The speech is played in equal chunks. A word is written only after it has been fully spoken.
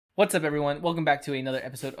What's up, everyone? Welcome back to another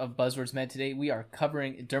episode of Buzzwords Med. Today we are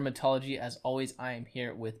covering dermatology. As always, I am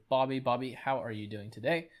here with Bobby. Bobby, how are you doing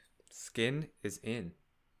today? Skin is in.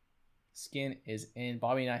 Skin is in.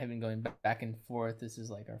 Bobby and I have been going back and forth. This is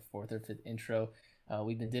like our fourth or fifth intro.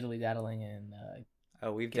 We've been diddly daddling and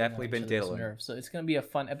Oh, we've getting on definitely each been other's diddling. nerves. So it's going to be a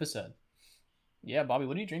fun episode. Yeah, Bobby,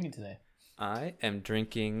 what are you drinking today? I am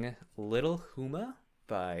drinking Little Huma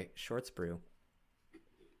by Shorts Brew.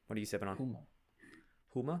 What are you sipping on? Puma.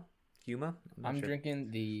 Huma? Huma? I'm sure.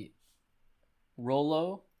 drinking the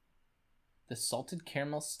Rolo, the Salted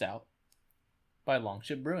Caramel Stout by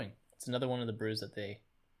Longship Brewing. It's another one of the brews that they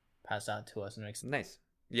pass out to us and makes Nice.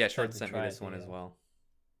 Yeah, Shorts to sent me try this one as well.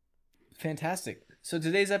 Fantastic. So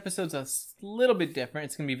today's episode's a little bit different.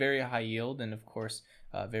 It's going to be very high yield and, of course,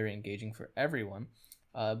 very engaging for everyone.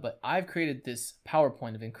 But I've created this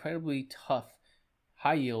PowerPoint of incredibly tough,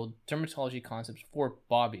 high yield dermatology concepts for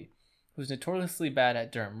Bobby, who's notoriously bad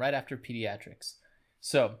at derm right after pediatrics.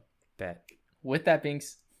 So, Bet. with that being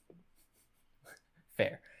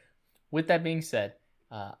fair, with that being said,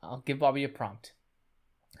 I'll give Bobby a prompt.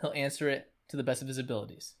 He'll answer it to the best of his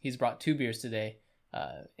abilities. He's brought 2 beers today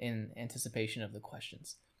in anticipation of the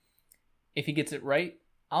questions. If he gets it right,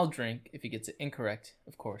 I'll drink. If he gets it incorrect,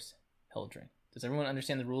 of course, he'll drink. Does everyone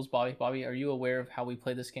understand the rules, Bobby? Bobby, are you aware of how we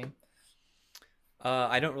play this game?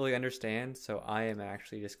 I don't really understand, so I am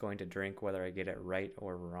actually just going to drink whether I get it right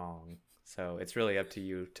or wrong. So it's really up to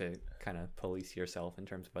you to kind of police yourself in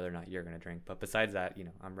terms of whether or not you're going to drink. But besides that,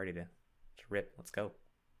 I'm ready to rip. Let's go.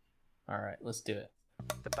 All right, let's do it.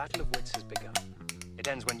 The battle of wits has begun. It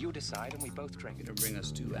ends when you decide and we both drink. It'll bring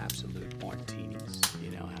us 2 absolute martinis.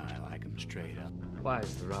 You know how I like 'em straight up. Why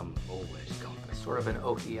is the rum always gone? Sort of an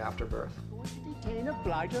oaky afterbirth. Going to detain a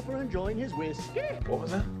blighter for enjoying his whiskey. What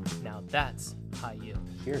was that? Now that's high yield.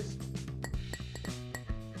 Cheers.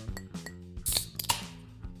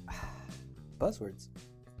 Buzzwords.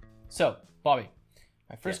 So, Bobby,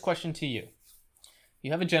 my first Yes. question to you.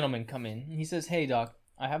 You have a gentleman come in, and he says, "Hey, doc,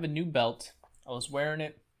 I have a new belt. I was wearing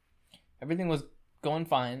it. Everything was going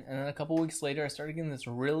fine. And then a couple weeks later, I started getting this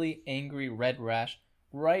really angry red rash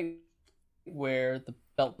right where the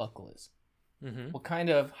belt buckle is. Mm-hmm. What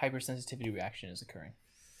kind of hypersensitivity reaction is occurring?"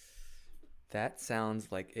 That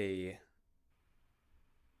sounds like a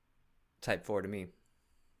type 4 to me.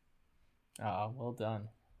 Ah, well done.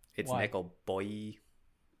 It's Why? nickel, boy.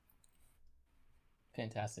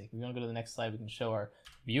 Fantastic. If we want to go to the next slide, we can show our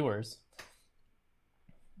viewers.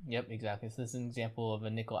 Yep, exactly. So this is an example of a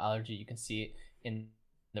nickel allergy. You can see it in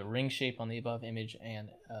the ring shape on the above image and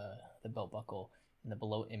the belt buckle in the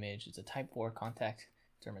below image. It's a type 4 contact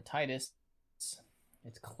dermatitis.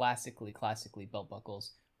 It's classically belt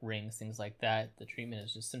buckles, rings, things like that. The treatment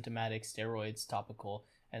is just symptomatic, steroids, topical,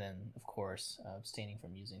 and then, of course, abstaining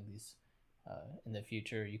from using these in the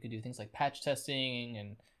future. You could do things like patch testing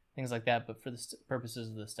and things like that, but for the purposes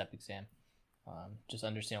of the step exam, just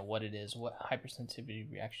understand what it is, what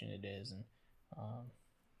hypersensitivity reaction it is, and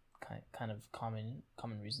kind of common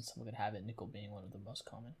reasons someone could have it, nickel being one of the most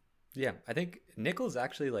common. Yeah, I think nickel's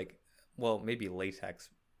actually well, maybe latex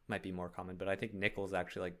might be more common, but I think nickel's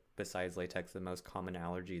actually besides latex, the most common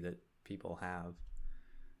allergy that people have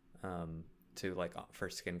to for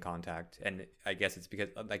skin contact. And I guess it's because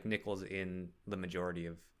nickel's in the majority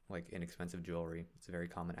of inexpensive jewelry. It's a very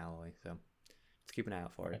common alloy, so let's keep an eye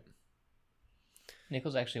out for it.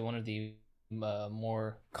 Nickel's actually one of the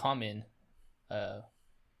more common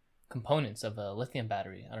components of a lithium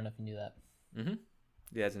battery. I don't know if you knew that. Mm-hmm.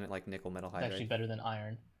 Yeah, isn't it like nickel metal It's hydride? actually better than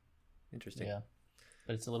iron. Interesting. Yeah,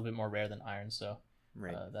 but it's a little bit more rare than iron, so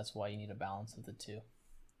Right. that's why you need a balance of the two.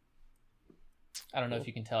 I don't know if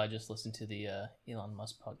you can tell, I just listened to the Elon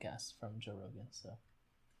Musk podcast from Joe Rogan. So,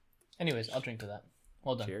 anyways, I'll drink to that.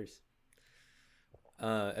 Well done. Cheers.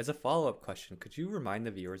 As a follow-up question, could you remind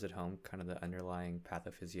the viewers at home kind of the underlying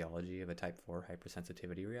pathophysiology of a type 4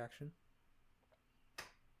 hypersensitivity reaction?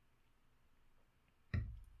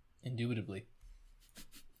 Indubitably.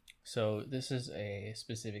 So this is a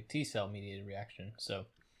specific T cell mediated reaction. So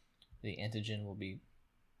the antigen will be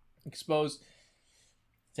exposed.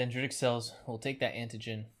 Dendritic cells will take that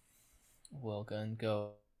antigen, will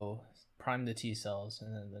go prime the T cells,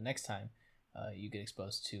 and then the next time you get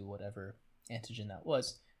exposed to whatever antigen that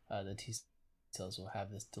was, the T cells will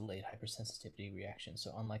have this delayed hypersensitivity reaction.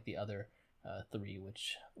 So unlike the other 3,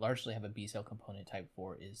 which largely have a B cell component, type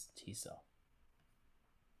 4 is T cell.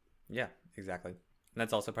 Yeah, exactly. And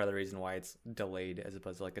that's also part of the reason why it's delayed as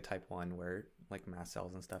opposed to a type 1 where mast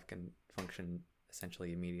cells and stuff can function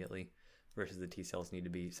essentially immediately, versus the T cells need to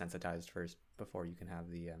be sensitized first before you can have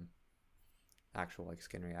the actual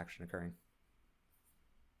skin reaction occurring.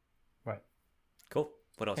 Right. Cool.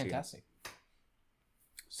 What else? Fantastic.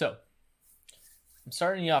 So, I'm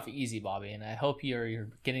starting you off easy, Bobby, and I hope you're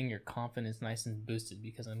getting your confidence nice and boosted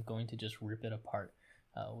because I'm going to just rip it apart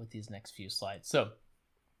with these next few slides. So,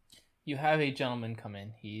 you have a gentleman come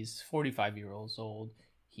in. He's 45 years old.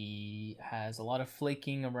 He has a lot of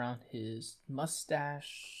flaking around his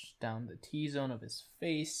mustache, down the T-zone of his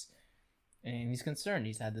face, and he's concerned.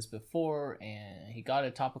 He's had this before, and he got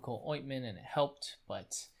a topical ointment, and it helped,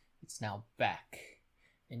 but it's now back.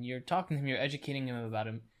 And you're talking to him, you're educating him about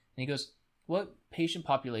him, and he goes, what patient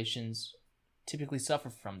populations typically suffer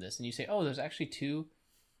from this? And you say, oh, there's actually two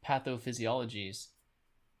pathophysiologies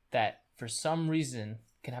that, for some reason,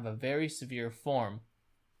 can have a very severe form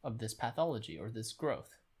of this pathology or this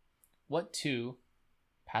growth. What two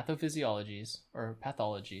pathophysiologies or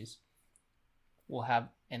pathologies will have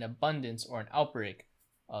an abundance or an outbreak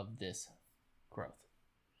of this growth?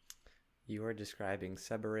 You are describing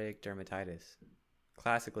seborrheic dermatitis,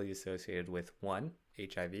 classically associated with 1,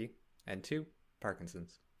 HIV, and 2,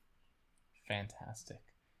 Parkinson's. Fantastic.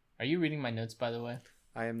 Are you reading my notes, by the way?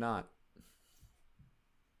 I am not.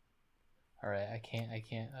 All right, I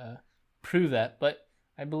can't prove that, but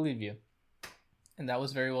I believe you. And that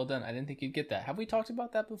was very well done. I didn't think you'd get that. Have we talked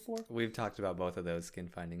about that before? We've talked about both of those skin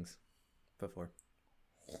findings before.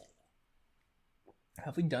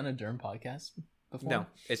 Have we done a derm podcast before? No,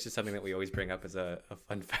 it's just something that we always bring up as a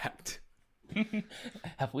fun fact.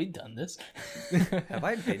 Have we done this? Have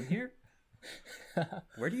I been here?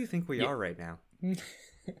 Where do you think we are right now?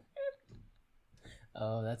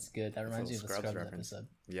 Oh, that's good. That reminds me of the Scrubs reference. episode.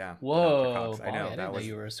 Yeah. Whoa, I know. I didn't know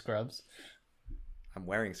you were a Scrubs. I'm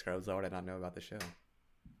wearing Scrubs. How would I not know about the show?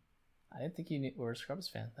 I didn't think you were a Scrubs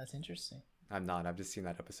fan. That's interesting. I'm not. I've just seen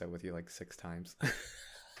that episode with you like 6 times.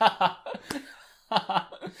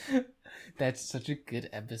 That's such a good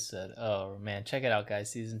episode. Oh man, check it out, guys.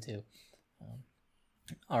 Season 2.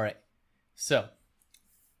 All right, so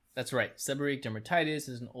that's right. Seborrheic dermatitis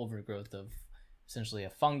is an overgrowth of essentially a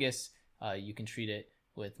fungus. You can treat it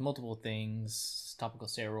with multiple things: topical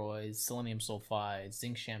steroids, selenium sulfide,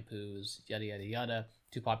 zinc shampoos, yada yada yada.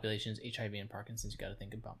 2 populations: HIV and Parkinson's. You got to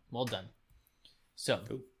think about. Well done. So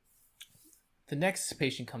Cool. The next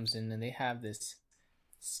patient comes in and they have this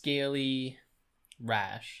scaly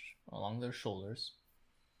rash along their shoulders,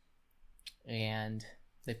 and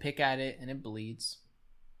they pick at it and it bleeds,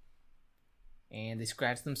 and they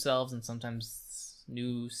scratch themselves, and sometimes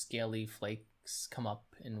new scaly flakes come up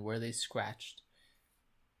in where they scratched,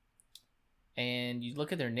 and you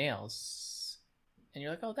look at their nails and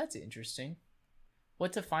you're like, oh, that's interesting.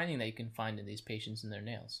 What's a finding that you can find in these patients in their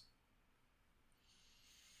nails?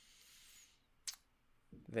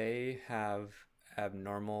 They have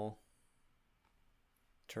abnormal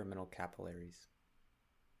terminal capillaries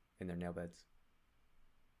in their nail beds.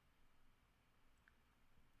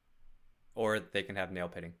 Or they can have nail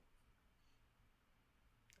pitting.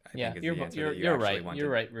 Yeah, you're right. You're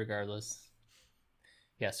right regardless.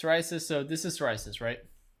 Yeah, psoriasis. So this is psoriasis, right?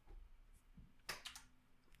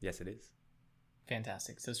 Yes, it is.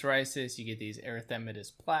 Fantastic. So psoriasis, you get these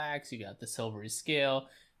erythematous plaques, you got the silvery scale.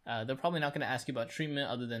 They're probably not going to ask you about treatment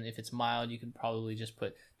other than if it's mild. You can probably just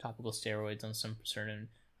put topical steroids on some certain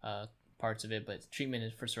parts of it. But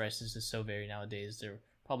treatment for psoriasis is so varied nowadays. There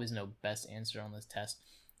probably is no best answer on this test.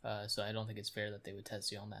 So I don't think it's fair that they would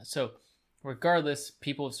test you on that. So regardless,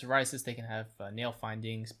 people with psoriasis, they can have nail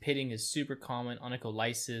findings. Pitting is super common.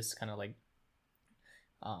 Onycholysis, kind of like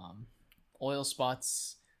oil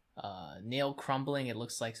spots. Nail crumbling, it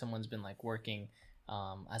looks like someone's been like working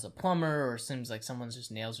as a plumber, or seems like someone's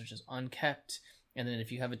just nails are just unkept. And then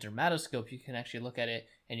if you have a dermatoscope, you can actually look at it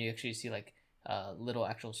and you actually see like little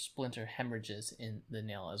actual splinter hemorrhages in the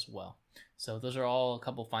nail as well. So those are all a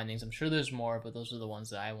couple findings. I'm sure there's more, but those are the ones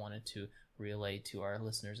that I wanted to relay to our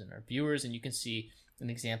listeners and our viewers. And you can see an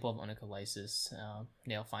example of onycholysis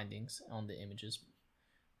nail findings on the images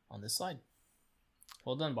on this slide.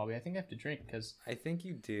 Well done, Bobby. I think I have to drink because I think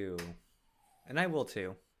you do. And I will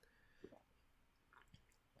too.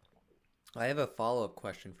 I have a follow-up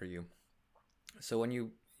question for you. So when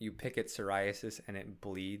you pick at psoriasis and it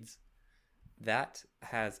bleeds, that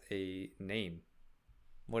has a name.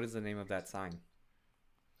 What is the name of that sign?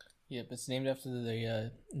 Yep, it's named after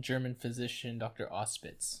the German physician Dr.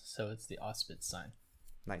 Auspitz. So it's the Auspitz sign.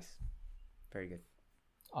 Nice. Very good.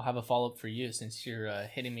 I'll have a follow-up for you since you're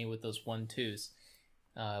hitting me with those 1-2s.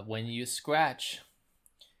 When you scratch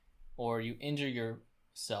or you injure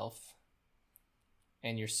yourself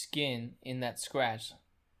and your skin in that scratch,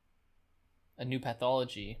 a new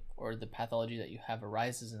pathology or the pathology that you have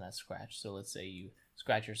arises in that scratch. So let's say you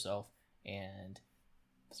scratch yourself and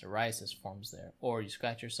psoriasis forms there. Or you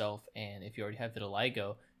scratch yourself, and if you already have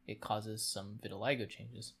vitiligo, it causes some vitiligo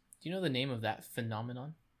changes. Do you know the name of that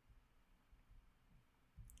phenomenon?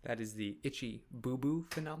 That is the itchy boo-boo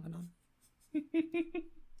phenomenon.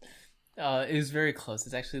 It is very close.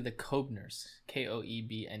 It's actually the Koebner's,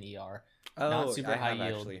 Koebner. Oh, Not super I high have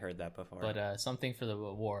yield, actually heard that before. but something for the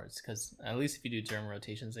awards, because at least if you do derm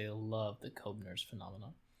rotations, they love the Koebner's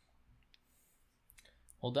phenomenon.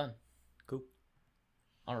 Well done. Cool.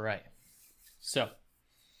 All right. So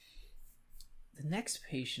the next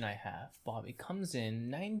patient I have, Bobby, comes in,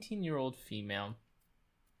 19-year-old female,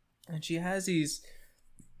 and she has these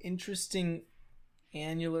interesting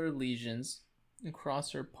annular lesions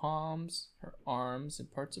across her palms, her arms, and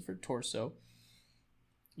parts of her torso.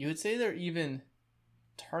 You would say they're even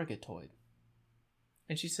targetoid.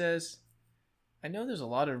 And she says, I know there's a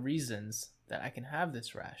lot of reasons that I can have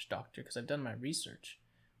this rash, doctor, because I've done my research.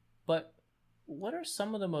 But what are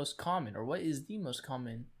some of the most common, or what is the most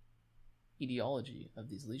common etiology of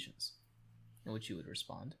these lesions? In which you would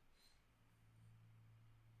respond.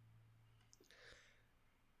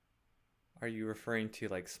 Are you referring to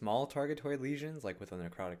like small targetoid lesions, like with a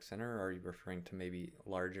necrotic center, or are you referring to maybe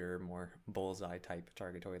larger, more bullseye type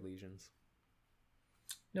targetoid lesions?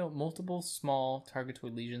 No, multiple small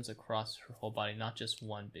targetoid lesions across her whole body, not just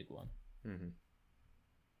one big one. Mm-hmm.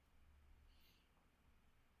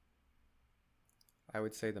 I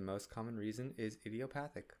would say the most common reason is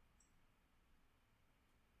idiopathic.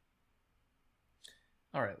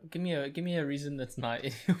 All right, give me a reason that's not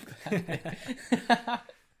idiopathic.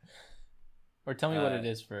 Or tell me what it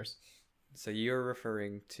is first. So you're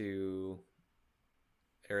referring to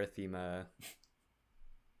erythema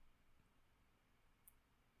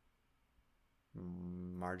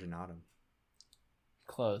marginatum.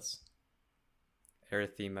 Close.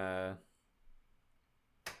 Erythema.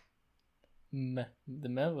 The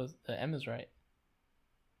M is right.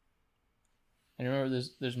 And remember,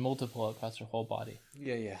 there's multiple across her whole body.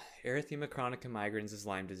 Yeah. Erythema chronica migrans is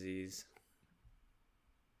Lyme disease.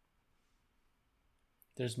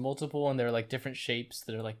 There's multiple, and they're like different shapes.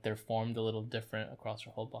 They're formed a little different across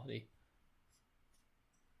her whole body.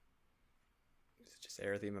 Is it just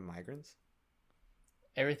erythema migrans?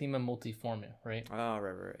 Erythema multiforme, right? Oh,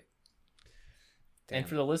 right. And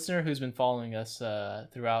for the listener who's been following us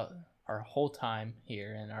throughout our whole time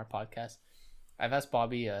here in our podcast, I've asked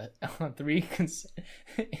Bobby on 3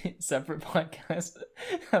 separate podcasts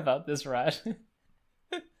about this rash, and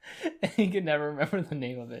he could never remember the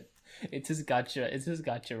name of it. It's just gotcha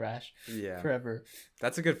rash. Yeah. Forever.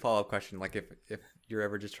 That's a good follow-up question. Like if you're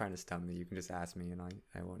ever just trying to stump me, you can just ask me and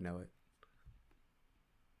I won't know it.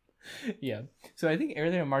 Yeah. So I think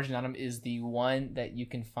erythema marginatum is the one that you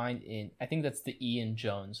can find in, I think that's the Ian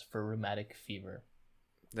Jones for rheumatic fever.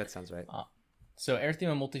 That sounds right. So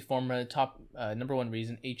erythema multiforme, top number one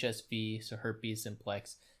reason, HSV, so herpes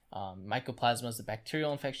simplex. Mycoplasma is the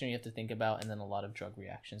bacterial infection you have to think about, and then a lot of drug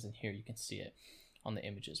reactions. And here you can see it on the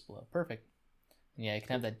images below. Perfect. And yeah, you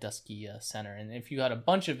can have that dusky center. And if you got a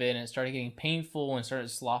bunch of it and it started getting painful and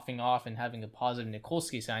started sloughing off and having a positive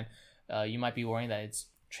Nikolsky sign, you might be worrying that it's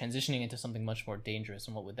transitioning into something much more dangerous.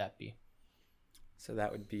 And what would that be? So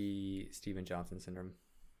that would be Stevens-Johnson syndrome.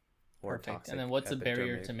 Or Perfect. And then what's the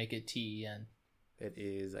barrier epidermic. to make it TEN? It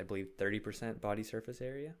is, I believe, 30% body surface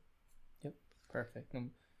area. Yep. Perfect.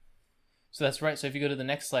 So that's right. So if you go to the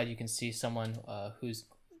next slide, you can see someone who's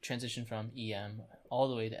transitioned from EM all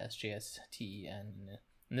the way to SJS TEN.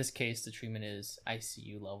 In this case, the treatment is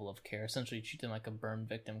ICU level of care. Essentially, you treat them like a burn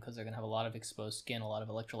victim because they're going to have a lot of exposed skin, a lot of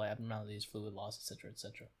electrolyte abnormalities, fluid loss, etc.,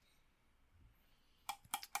 etc.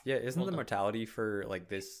 Yeah, isn't the mortality for like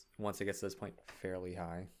this, once it gets to this point, fairly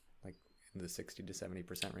high? Like in the 60 to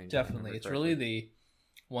 70% range? Definitely. It's really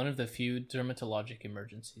one of the few dermatologic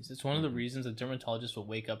emergencies. It's one of the reasons a dermatologist will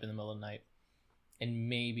wake up in the middle of the night and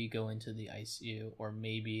maybe go into the ICU, or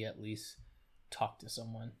maybe at least talk to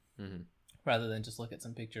someone rather than just look at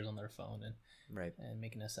some pictures on their phone and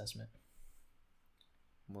make an assessment.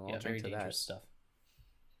 Well, yeah, I'll very drink to dangerous that. stuff.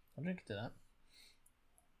 I'll drink to that.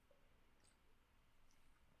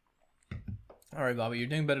 All right, Bobby, you're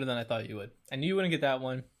doing better than I thought you would. I knew you wouldn't get that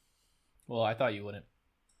one. Well, I thought you wouldn't.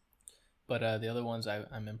 But the other ones,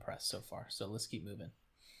 I'm impressed so far. So let's keep moving.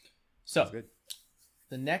 So Good.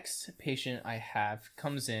 the next patient I have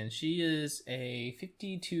comes in. She is a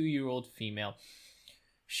 52-year-old female.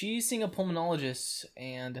 She's seeing a pulmonologist,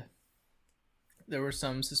 and there were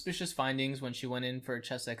some suspicious findings when she went in for a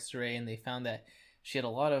chest x-ray, and they found that she had a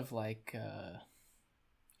lot of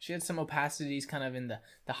she had some opacities kind of in the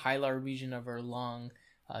hilar region of her lung.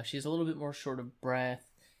 She's a little bit more short of breath.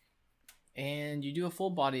 and you do a full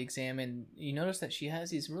body exam, and you notice that she has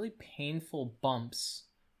these really painful bumps,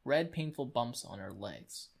 red painful bumps on her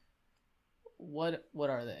legs. What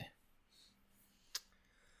are they?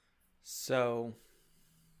 So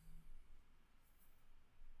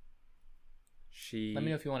she Let me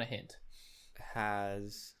know if you want a hint.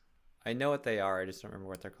 has, I know what they are, I just don't remember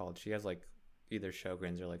what they're called. She has like either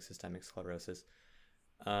Sjogren's or like systemic sclerosis.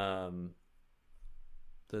 Those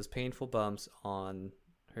painful bumps on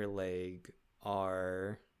her leg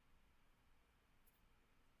are,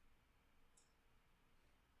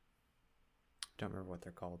 don't remember what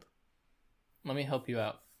they're called. Let me help you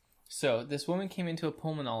out. So this woman came into a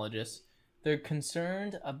pulmonologist. They're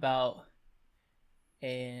concerned about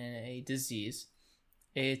a disease.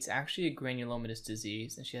 It's actually a granulomatous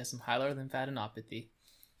disease, and she has some hilar lymphadenopathy.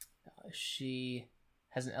 She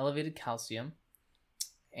has an elevated calcium,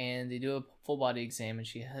 and they do a full body exam, and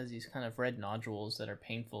she has these kind of red nodules that are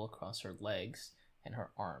painful across her legs and her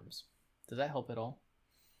arms. Does that help at all?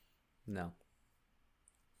 No.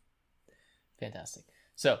 Fantastic.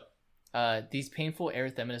 So these painful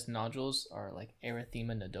erythematous nodules are like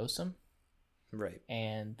erythema nodosum, Right.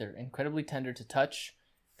 and they're incredibly tender to touch.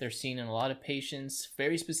 They're seen in a lot of patients.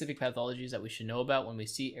 Very specific pathologies that we should know about when we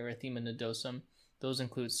see erythema nodosum. Those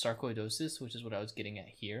include sarcoidosis, which is what I was getting at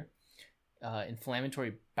here.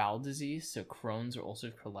 Inflammatory bowel disease, so Crohn's or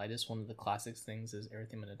ulcerative colitis, one of the classic things is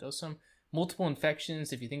erythema nodosum. Multiple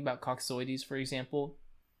infections, if you think about coccidioides, for example,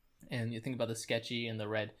 and you think about the sketchy and the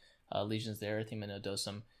red lesions there, erythema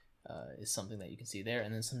nodosum is something that you can see there.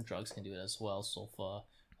 And then some drugs can do it as well, sulfa,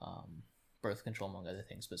 birth control, among other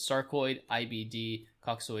things. But sarcoid, IBD,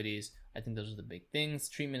 coccidioides, I think those are the big things.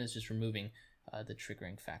 Treatment is just removing the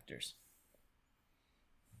triggering factors.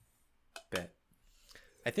 Bet.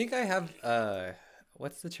 I think I have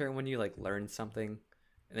what's the term when you like learn something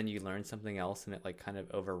and then you learn something else and it like kind of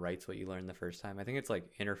overwrites what you learned the first time? I think it's like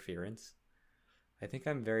interference. I think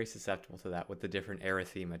I'm very susceptible to that with the different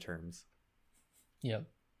erythema terms. Yep.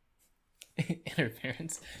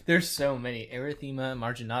 Interference. There's so many. Erythema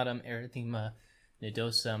marginatum, erythema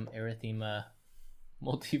nodosum, erythema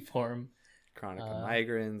multiforme. Chronic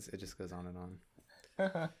migraines, it just goes on and on.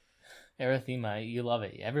 Erythema, you love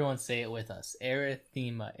it. Everyone say it with us.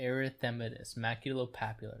 Erythema, erythematous,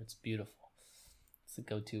 maculopapular. It's beautiful. It's the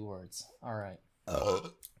go-to words. All right.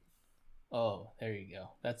 Oh, there you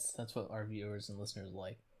go. That's what our viewers and listeners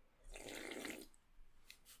like.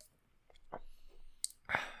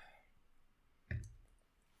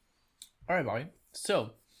 All right, Bobby.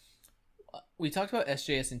 So we talked about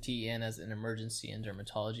SJS and TEN as an emergency in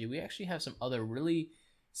dermatology. We actually have some other really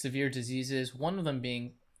severe diseases, one of them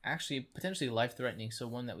being actually potentially life-threatening, so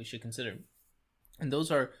one that we should consider. And those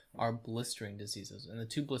are our blistering diseases. And the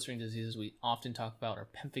two blistering diseases we often talk about are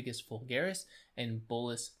pemphigus vulgaris and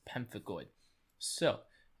bullous pemphigoid. So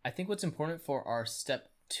I think what's important for our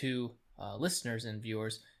step 2 listeners and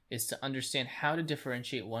viewers is to understand how to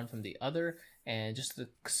differentiate one from the other and just the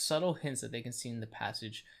subtle hints that they can see in the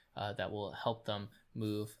passage that will help them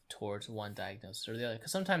move towards one diagnosis or the other.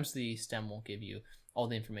 Because sometimes the stem won't give you all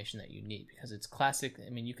the information that you need because it's classic. I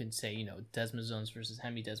mean, you can say, desmosomes versus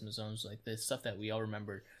hemidesmosomes, like the stuff that we all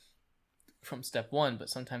remember from step 1, but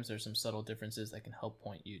sometimes there's some subtle differences that can help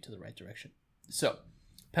point you to the right direction. So,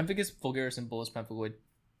 pemphigus vulgaris and bullous pemphigoid,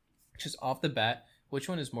 just off the bat, which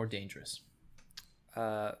one is more dangerous?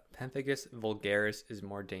 Pemphigus vulgaris is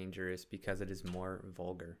more dangerous because it is more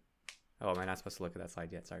vulgar. Oh, am I not supposed to look at that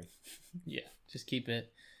slide yet? Sorry. Yeah, just keep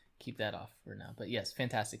that off for now. But yes,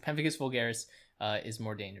 fantastic. Pemphigus vulgaris is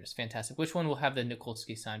more dangerous. Fantastic. Which one will have the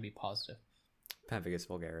Nikolsky sign be positive? Pemphigus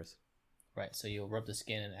vulgaris. Right, so you'll rub the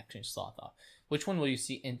skin and actually slough off. Which one will you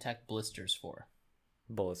see intact blisters for?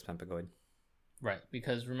 Bullous pemphigoid. Right,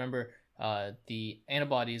 because remember, the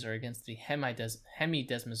antibodies are against the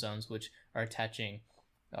hemidesmosomes, which are attaching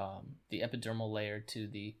the epidermal layer to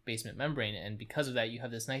the basement membrane, and because of that, you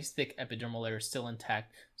have this nice thick epidermal layer still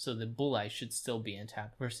intact, so the bullae should still be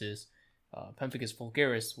intact, versus pemphigus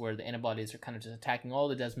vulgaris, where the antibodies are kind of just attacking all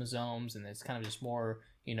the desmosomes, and it's kind of just more,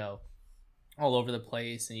 all over the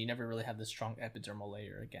place, and you never really have the strong epidermal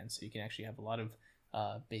layer again, so you can actually have a lot of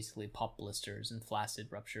basically pop blisters and flaccid,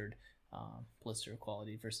 ruptured blister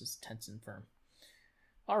quality versus tense and firm.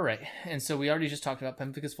 All right, and so we already just talked about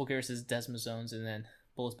pemphigus vulgaris is desmosomes, and then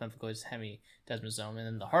bullous pemphigoid is hemidesmosome. And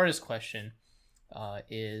then the hardest question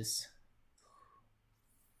is,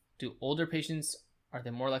 do older patients, are they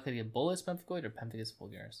more likely to get bullous pemphigoid or pemphigus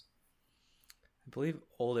vulgaris? I believe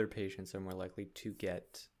older patients are more likely to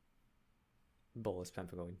get bullous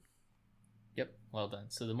pemphigoid. Yep, well done.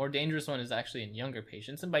 So the more dangerous one is actually in younger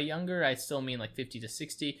patients, and by younger I still mean like 50 to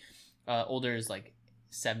 60. Older is like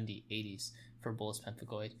 70, 80s for bullous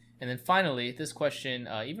pemphigoid. And then finally, this question,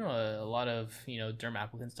 even a lot of derm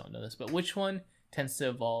applicants don't know this, but which one tends to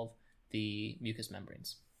evolve the mucous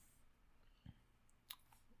membranes?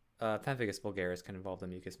 Pemphigus vulgaris can involve the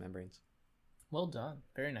mucous membranes. Well done.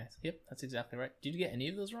 Very nice. Yep, that's exactly right. Did you get any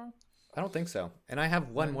of those wrong? I don't think so. And I have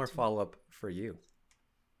one more follow-up for you.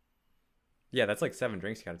 Yeah, that's like 7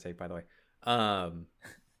 drinks you got to take, by the way.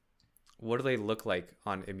 What do they look like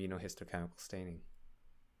on immunohistochemical staining?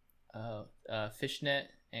 Fishnet,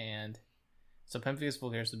 and so Pemphigus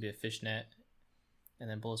vulgaris would be a fishnet, and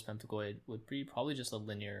then bullous pemphigoid would be probably just a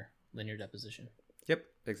linear deposition. Yep,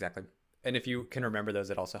 exactly. And if you can remember those,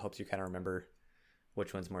 it also helps you kind of remember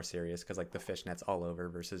which one's more serious, because like the fishnet's all over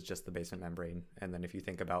versus just the basement membrane. And then if you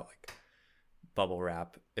think about like bubble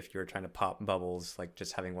wrap, if you're trying to pop bubbles, like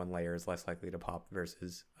just having one layer is less likely to pop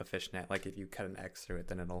versus a fishnet. Like if you cut an X through it,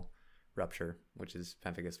 then it'll rupture, which is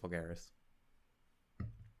Pemphigus vulgaris.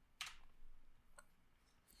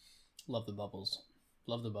 Love the bubbles.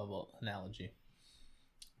 Love the bubble analogy.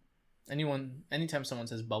 Anytime someone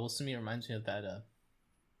says bubbles to me, it reminds me of that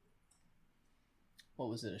what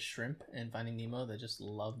was it, a shrimp in Finding Nemo that just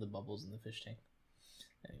loved the bubbles in the fish tank.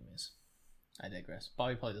 Anyways, I digress.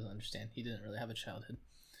 Bobby probably doesn't understand. He didn't really have a childhood.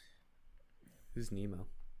 Who's Nemo?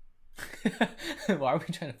 Why are we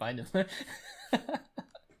trying to find him?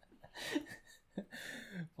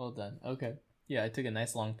 Well done. Okay. Yeah, I took a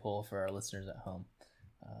nice long poll for our listeners at home.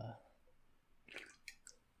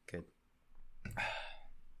 Good.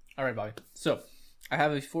 All right, Bobby. So I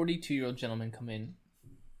have a 42-year-old gentleman come in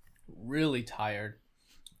really tired,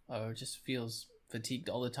 just feels fatigued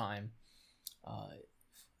all the time.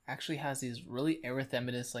 Actually has these really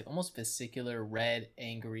erythematous, like almost vesicular, red,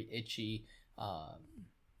 angry, itchy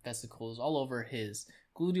vesicles all over his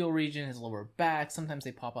gluteal region, his lower back. Sometimes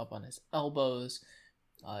they pop up on his elbows.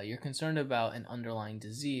 You're concerned about an underlying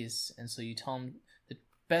disease, and so you tell him the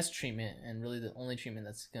best treatment, and really the only treatment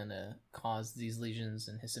that's going to cause these lesions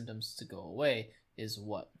and his symptoms to go away, is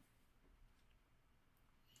what?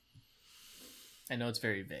 I know it's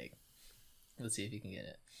very vague. Let's see if you can get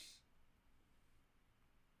it.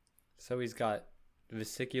 So he's got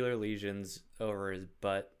vesicular lesions over his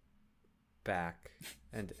butt, back,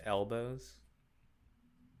 and elbows,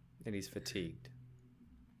 and he's fatigued.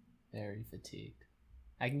 Very fatigued.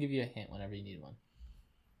 I can give you a hint whenever you need one.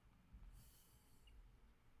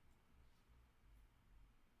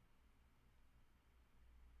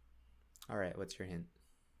 All right, what's your hint?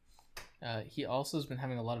 He also has been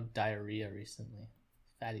having a lot of diarrhea recently.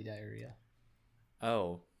 Fatty diarrhea.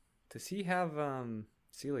 Oh, does he have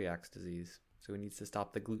celiac disease? So he needs to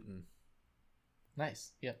stop the gluten.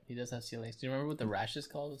 Nice. Yep, he does have celiac. Do you remember what the rash is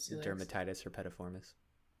called with celiac? Dermatitis herpetiformis.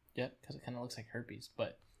 Yep, because it kind of looks like herpes,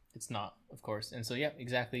 but it's not, of course. And so, yeah,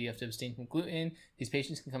 exactly. You have to abstain from gluten. These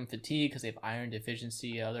patients can come fatigued because they have iron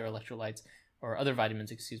deficiency. Other electrolytes or other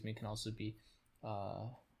vitamins, can also be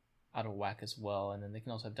out of whack as well. And then they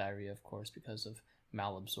can also have diarrhea, of course, because of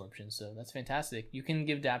malabsorption. So that's fantastic. You can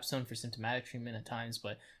give dapsone for symptomatic treatment at times,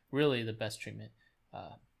 but really the best treatment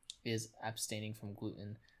is abstaining from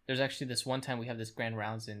gluten. There's actually this one time we have this grand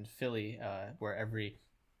rounds in Philly where every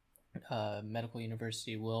medical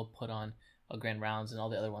university will put on a grand rounds, and all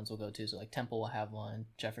the other ones will go too. So like Temple will have one,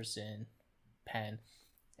 Jefferson, Penn,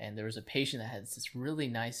 and there was a patient that had this really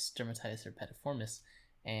nice dermatitis herpetiformis,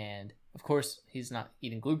 and of course he's not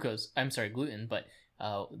eating gluten, but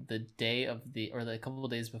the day of the couple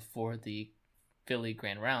of days before the Philly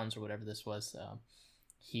grand rounds or whatever this was,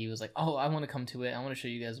 he was like, oh, I want to come to it. I want to show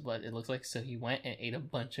you guys what it looks like. So he went and ate a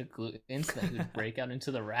bunch of gluten so that he would break out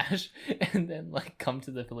into the rash and then like come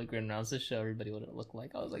to the Philly grand rounds to show everybody what it looked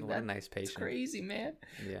like. I was like, what a nice patient. That's crazy, man.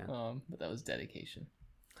 Yeah. But that was dedication.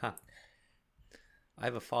 Huh. I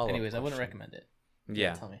have a follow-up Anyways, question. I wouldn't recommend it.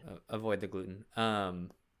 Yeah. Tell me. Avoid the gluten.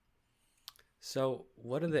 So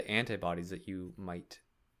what are the antibodies that you might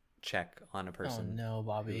check on a person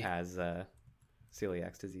Bobby, who has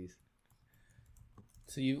celiac disease?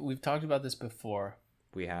 So we've talked about this before.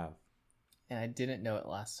 We have. And I didn't know it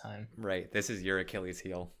last time. Right. This is your Achilles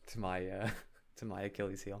heel to my to my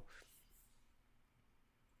Achilles heel.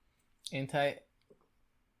 Anti-gliadin.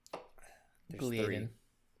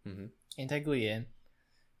 Mm-hmm. Anti-gliadin,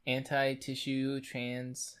 anti-tissue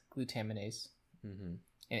transglutaminase, Mm-hmm.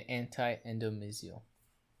 and anti-endomysial.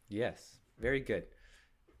 Yes. Very good.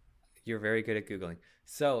 You're very good at Googling.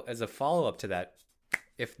 So as a follow-up to that,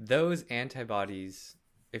 if those antibodies,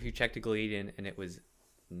 if you checked a gliadin and it was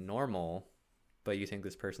normal, but you think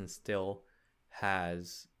this person still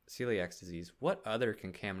has celiac disease, what other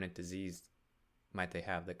concomitant disease might they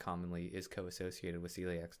have that commonly is co-associated with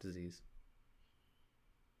celiac disease?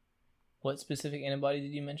 What specific antibody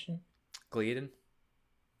did you mention? Gliadin.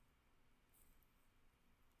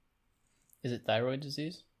 Is it thyroid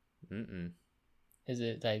disease? Mm-mm. Is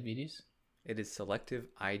it diabetes? It is selective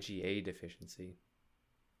IgA deficiency.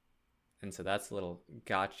 And so that's a little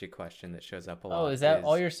gotcha question that shows up a lot. Oh, is that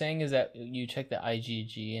all you're saying? Is that you checked the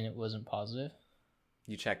IgG and it wasn't positive?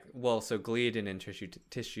 You check, well, so gliadin and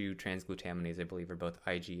tissue transglutaminase, I believe, are both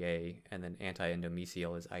IgA, and then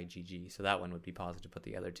anti-endomysial is IgG. So that one would be positive, but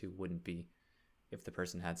the other two wouldn't be if the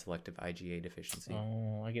person had selective IgA deficiency.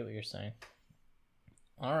 Oh, I get what you're saying.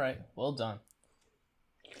 All right, well done.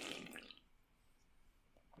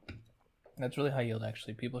 That's really high yield,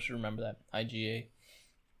 actually. People should remember that. IgA.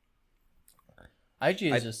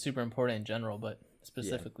 IgA is just super important in general, but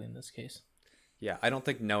specifically in this case. Yeah, I don't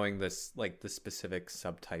think knowing this, like the specific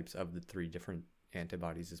subtypes of the 3 different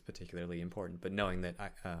antibodies is particularly important, but knowing that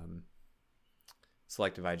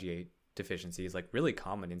selective IgA deficiency is like really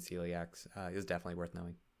common in celiacs is definitely worth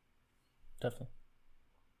knowing. Definitely.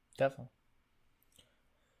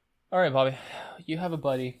 All right, Bobby, you have a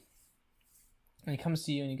buddy, and he comes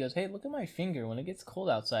to you and he goes, "Hey, look at my finger. When it gets cold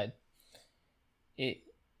outside, it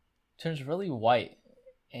turns really white,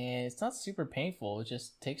 and it's not super painful. It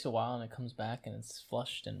just takes a while, and it comes back, and it's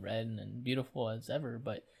flushed and red and beautiful as ever.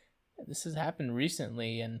 But this has happened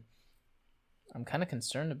recently, and I'm kind of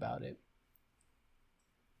concerned about it."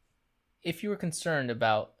 If you were concerned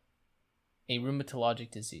about a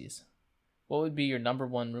rheumatologic disease, what would be your number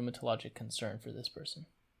one rheumatologic concern for this person?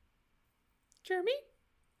 Jeremy?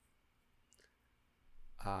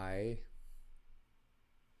 I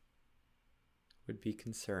would be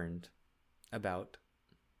concerned about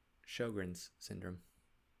Sjogren's syndrome.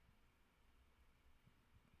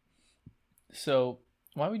 So,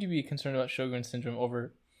 why would you be concerned about Sjogren's syndrome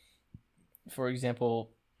over, for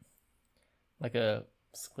example, like a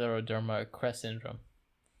scleroderma or CREST syndrome?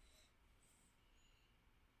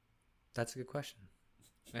 That's a good question.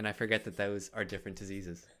 And I forget that those are different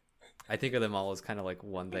diseases. I think of them all as kind of like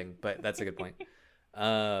one thing, but that's a good point.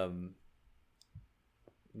 Yeah,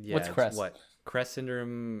 What's CREST? CREST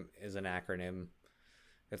syndrome is an acronym.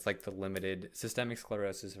 It's like the limited systemic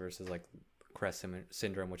sclerosis versus like CREST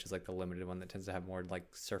syndrome, which is like the limited one that tends to have more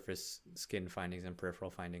like surface skin findings and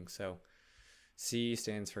peripheral findings. So C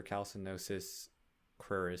stands for calcinosis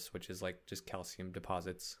cruris, which is like just calcium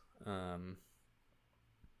deposits.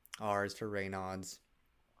 R is for Raynaud's.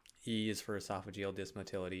 E is for esophageal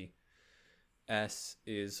dysmotility. S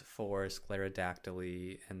is for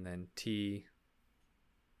sclerodactyly, and then T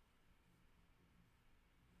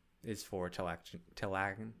is for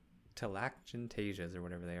telangiectasias or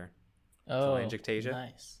whatever they are. Oh, telangiectasia.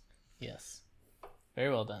 Nice. Yes.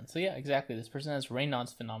 Very well done. So yeah, exactly. This person has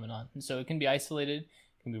Raynaud's phenomenon. And so it can be isolated.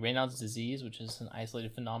 It can be Raynaud's disease, which is an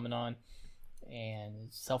isolated phenomenon, and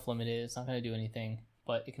it's self-limited. It's not going to do anything.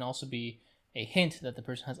 But it can also be a hint that the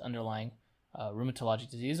person has underlying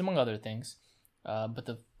rheumatologic disease, among other things. But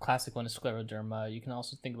the classic one is scleroderma. You can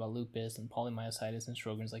also think about lupus and polymyositis and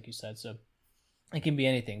Sjogren's, like you said. So it can be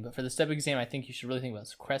anything. But for the STEP exam, I think you should really think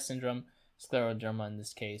about CREST syndrome, scleroderma in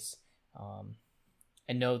this case,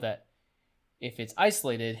 and know that if it's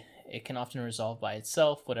isolated, it can often resolve by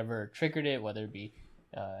itself, whatever triggered it, whether it be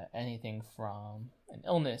anything from an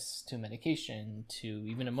illness to medication to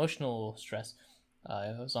even emotional stress.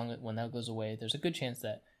 As long as when that goes away, there's a good chance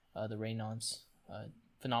that the Raynaud's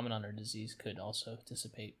phenomenon or disease could also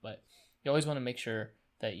dissipate. But you always want to make sure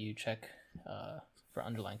that you check for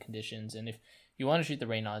underlying conditions. And if you want to treat the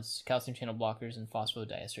Raynaud's, calcium channel blockers and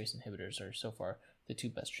phosphodiesterase inhibitors are so far the 2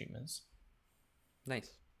 best treatments.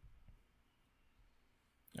 Nice.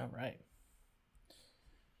 All right.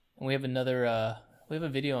 And we have another. We have a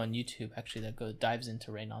video on YouTube actually that dives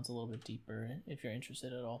into Raynaud's a little bit deeper if you're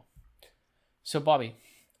interested at all. So Bobby,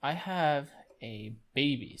 I have a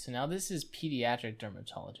baby. So now this is pediatric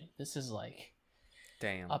dermatology. This is like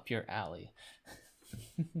Damn. up your alley.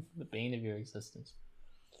 The bane of your existence.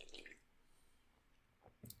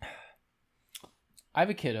 I have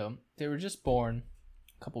a kiddo. They were just born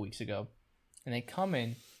a couple weeks ago, and they come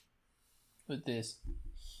in with this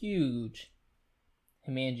huge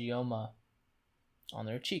hemangioma on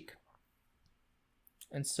their cheek.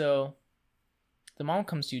 And so the mom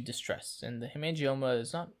comes to you distressed, and the hemangioma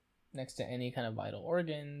is not next to any kind of vital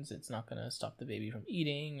organs. It's not going to stop the baby from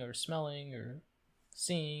eating or smelling or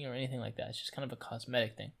seeing or anything like that. It's just kind of a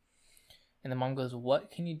cosmetic thing. And the mom goes,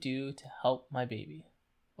 "What can you do to help my baby?"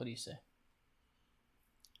 What do you say?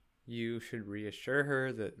 You should reassure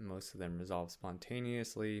her that most of them resolve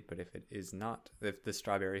spontaneously, but if the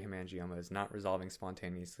strawberry hemangioma is not resolving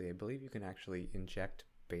spontaneously, I believe you can actually inject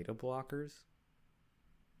beta blockers.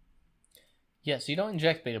 Yeah, so you don't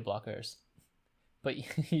inject beta blockers, but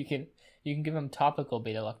you can give them topical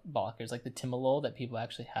beta blockers like the timolol that people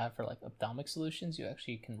actually have for like ophthalmic solutions. You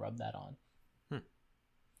actually can rub that on.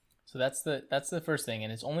 So that's the first thing,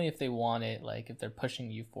 and it's only if they want it, like if they're pushing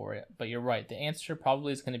you for it. But you're right, the answer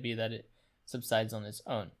probably is going to be that it subsides on its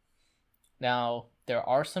own. Now, there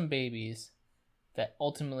are some babies that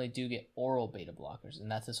ultimately do get oral beta blockers, and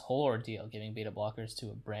that's this whole ordeal, giving beta blockers to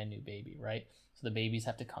a brand new baby, right? So the babies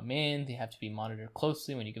have to come in, they have to be monitored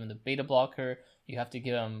closely. When you give them the beta blocker, you have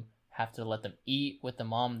to let them eat with the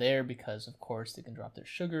mom there, because of course they can drop their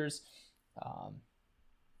sugars.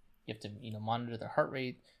 You have to monitor their heart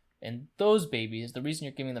rate. And those babies, the reason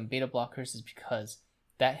you're giving them beta blockers is because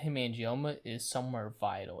that hemangioma is somewhere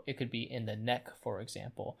vital. It could be in the neck, for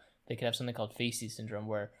example. They could have something called Facey syndrome,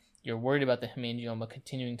 where you're worried about the hemangioma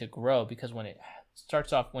continuing to grow, because when it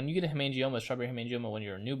starts off, when you get a hemangioma, strawberry hemangioma, when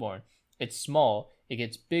you're a newborn, it's small. It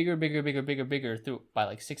gets bigger through by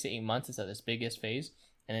like 6 to 8 months. It's at its biggest phase,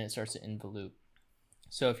 and then it starts to involute.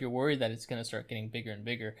 So if you're worried that it's going to start getting bigger and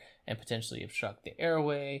bigger and potentially obstruct the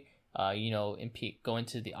airway, go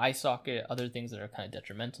into the eye socket, other things that are kind of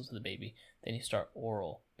detrimental to the baby, then you start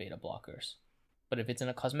oral beta blockers. But if it's in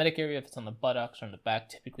a cosmetic area, if it's on the buttocks or on the back,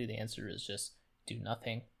 typically the answer is just do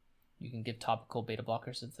nothing. You can give topical beta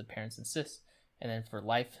blockers if the parents insist. And then for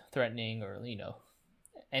life-threatening or,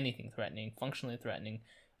 anything threatening, functionally threatening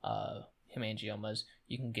hemangiomas,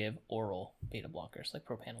 you can give oral beta blockers like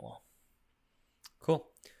propranolol. Cool.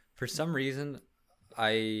 For some reason,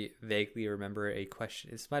 I vaguely remember a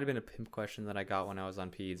question. This might have been a pimp question that I got when I was on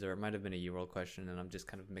peds, or it might have been a UWorld question, and I'm just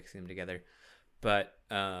kind of mixing them together. But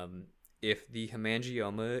if the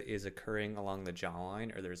hemangioma is occurring along the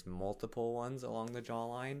jawline, or there's multiple ones along the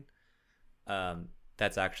jawline,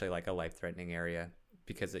 that's actually like a life-threatening area,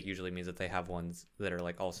 because it usually means that they have ones that are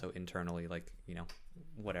like also internally, like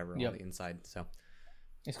whatever on the inside. So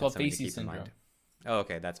it's called Facey syndrome. Oh,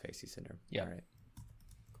 okay, that's Facey syndrome. Yeah, all right,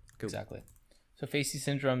 cool. Exactly. So Facey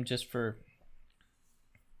syndrome, just for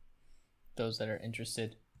those that are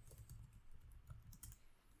interested,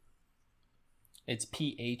 it's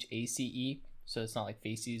PHACE. So it's not like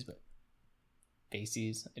faces, but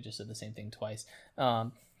faces. I just said the same thing twice.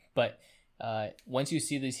 But once you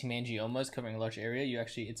see these hemangiomas covering a large area,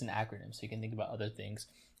 it's an acronym, so you can think about other things.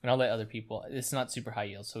 And I'll let other people. It's not super high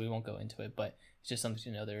yield, so we won't go into it. But it's just something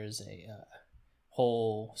to know. There is a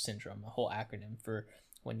whole syndrome, a whole acronym for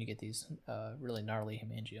when you get these really gnarly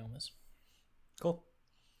hemangiomas. Cool.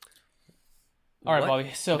 All right,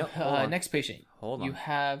 Bobby. So next patient. Hold on. You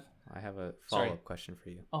have. I have a follow-up question for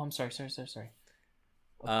you. Oh, I'm sorry.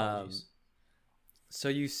 Apologies. So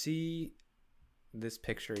you see this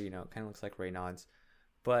picture, it kind of looks like Raynaud's,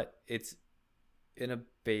 but it's in a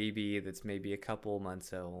baby that's maybe a couple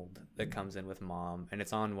months old that comes in with mom, and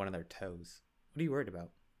it's on one of their toes. What are you worried about?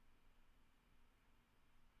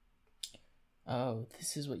 Oh,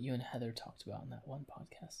 this is what you and Heather talked about in that one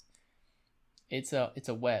podcast. It's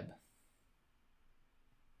a web.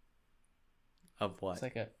 Of what? It's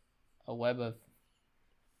like a web of.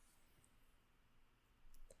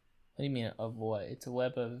 What do you mean of what? It's a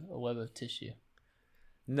web of tissue.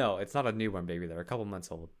 No, it's not a newborn baby. They're a couple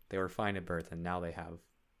months old. They were fine at birth, and now they have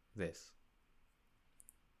this.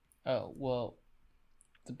 Oh well,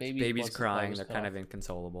 the baby's crying. They're kind of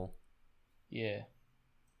inconsolable. Yeah.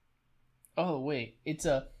 Oh wait, it's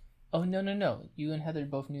a. Oh no! You and Heather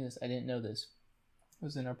both knew this. I didn't know this. It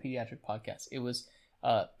was in our pediatric podcast. It was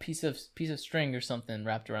a piece of string or something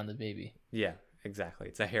wrapped around the baby. Yeah, exactly.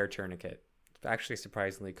 It's a hair tourniquet. It's actually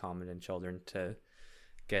surprisingly common in children to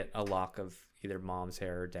get a lock of either mom's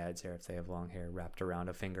hair or dad's hair, if they have long hair, wrapped around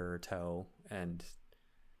a finger or toe, and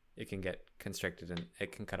it can get constricted and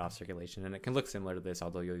it can cut off circulation. And it can look similar to this,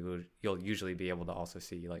 although you'll usually be able to also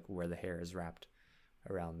see like where the hair is wrapped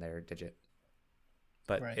around their digit.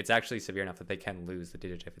 But It's actually severe enough that they can lose the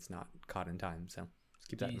digit if it's not caught in time. So just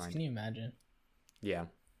keep that in mind. Can you imagine? Yeah.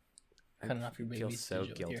 Cutting off your baby's digit so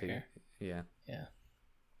with guilty. your hair. Yeah.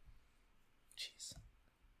 Jeez.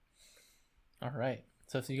 All right.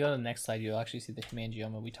 So if you go to the next slide, you'll actually see the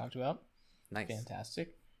hemangioma we talked about. Nice.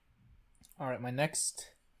 Fantastic. All right. My next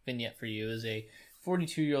vignette for you is a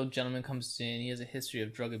 42-year-old gentleman comes in. He has a history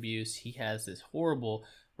of drug abuse. He has this horrible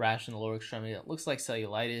rash in the lower extremity that looks like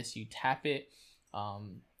cellulitis. You tap it,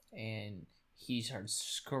 and he starts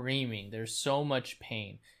screaming. There's so much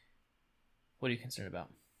pain. What are you concerned about?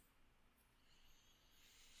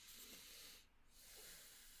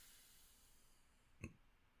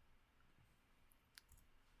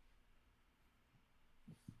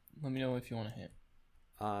 Let me know if you want to hit.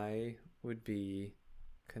 I would be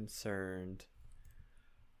concerned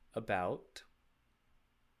about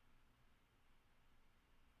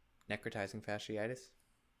Necrotizing fasciitis.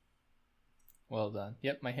 Well done.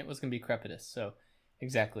 Yep, my hint was gonna be crepitus. So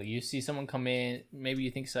exactly, you see someone come in, maybe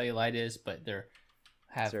you think cellulitis, but they're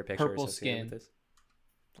Is have there a picture purple associated skin. with this?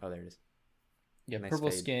 Oh, there it is. Yeah, Nice purple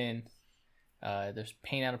fade. skin. There's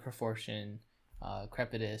pain out of proportion,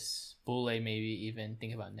 crepitus, bulle, maybe even.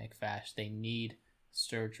 Think about neck fash. They need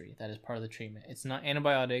surgery. That is part of the treatment. It's not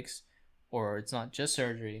antibiotics, or it's not just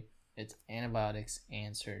surgery. It's antibiotics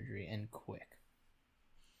and surgery, and quick.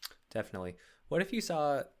 Definitely. What if you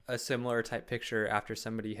saw a similar type picture after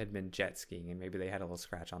somebody had been jet skiing and maybe they had a little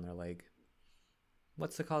scratch on their leg?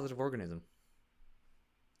 What's the causative organism?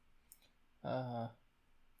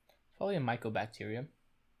 Probably a mycobacterium.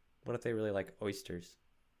 What if they really like oysters?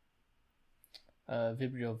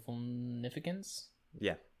 Vibrio vulnificans.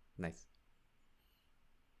 Yeah, nice.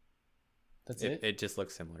 That's it. It just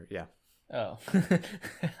looks similar. Yeah. Oh.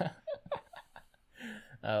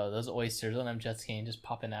 Oh, those oysters on them jet skiing just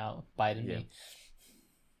popping out, biting Yeah. me.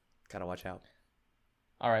 Gotta watch out.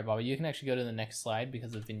 All right, Bobby, you can actually go to the next slide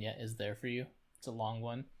because the vignette is there for you. It's a long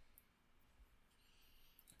one.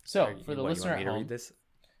 So, for the listener you at want me to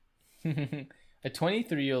home, read this? a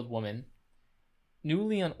 23-year-old woman,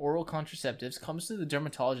 newly on oral contraceptives, comes to the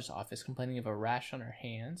dermatologist's office complaining of a rash on her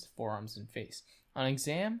hands, forearms, and face. On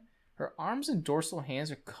exam, her arms and dorsal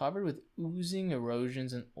hands are covered with oozing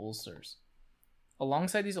erosions and ulcers.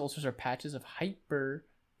 Alongside these ulcers are patches of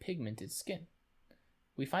hyperpigmented skin.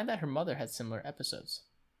 We find that her mother had similar episodes.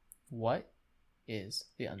 What is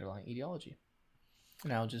the underlying etiology?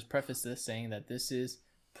 And I'll just preface this saying that this is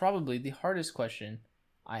probably the hardest question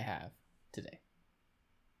I have today.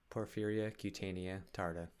 Porphyria cutanea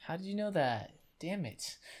tarda. How did you know that? Damn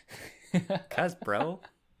it. Cuz, bro,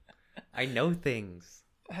 I know things.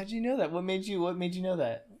 How'd you know that? What made you know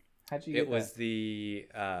that? How'd you get It was that? the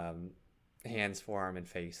hands, forearm, and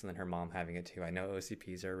face, and then her mom having it too. I know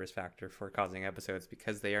OCPs are a risk factor for causing episodes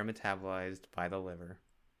because they are metabolized by the liver.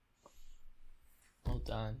 Well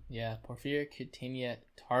done. Yeah, Porphyria cutanea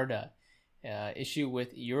tarda. Issue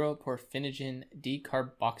with uroporphinogen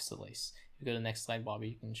decarboxylase. If you go to the next slide, Bobby,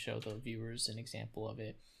 you can show the viewers an example of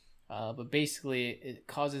it. But basically, it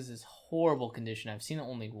causes this horrible condition. I've seen it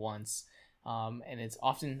only once, and it's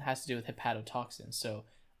often has to do with hepatotoxins. So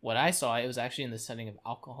what I saw, it was actually in the setting of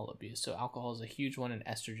alcohol abuse. So alcohol is a huge one, and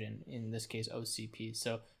estrogen, in this case, OCP.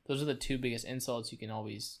 So those are the two biggest insults. You can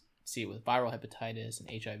always see it with viral hepatitis and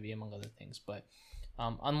HIV, among other things. But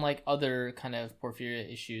unlike other kind of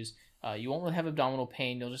porphyria issues, you won't really have abdominal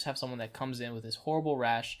pain. You'll just have someone that comes in with this horrible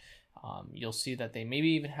rash. You'll see that they maybe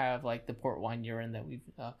even have like the port wine urine that we've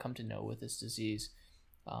come to know with this disease.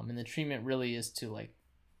 And the treatment really is to like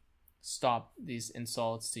stop these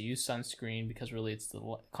insults, to use sunscreen, because really it's the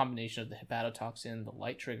combination of the hepatotoxin, the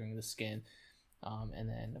light triggering the skin, and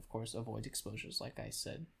then of course avoid exposures like I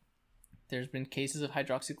said. There's been cases of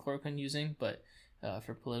hydroxychloroquine using, but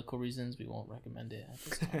for political reasons we won't recommend it at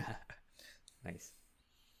this time. Nice.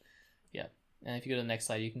 Yeah, and if you go to the next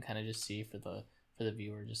slide, you can kind of just see for the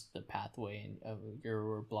viewer just the pathway, and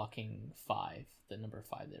you're blocking 5, the number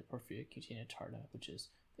 5 there, Porphyria cutanea tarda, which is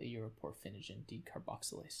the uroporphinogen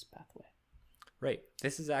decarboxylase pathway. Right.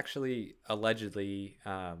 This is actually allegedly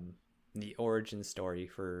the origin story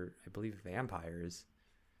for, I believe, vampires,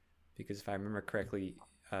 because if I remember correctly,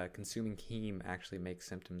 consuming heme actually makes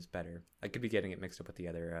symptoms better. I could be getting it mixed up with the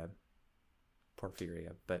other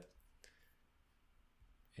porphyria, but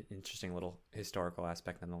an interesting little historical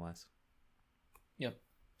aspect nonetheless. Yep,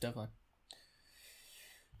 definitely.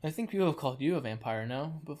 I think people have called you a vampire,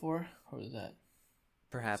 no, before? Or was that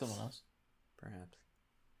Perhaps. someone else? Perhaps.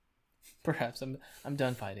 Perhaps. I'm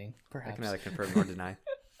done fighting. I Perhaps. can neither confirm nor deny.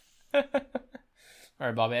 All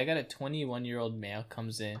right, Bobby, I got a 21-year-old male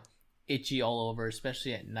comes in, itchy all over,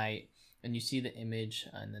 especially at night, and you see the image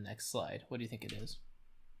on the next slide. What do you think it is?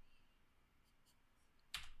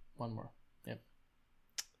 One more. Yep.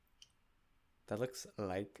 That looks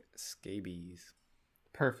like scabies.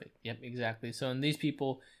 Perfect. Yep, exactly. So in these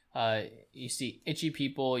people, you see itchy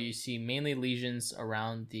people. You see mainly lesions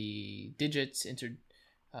around the digits,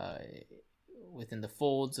 within the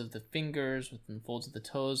folds of the fingers, within the folds of the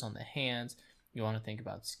toes, on the hands. You want to think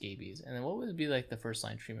about scabies. And then what would be like the first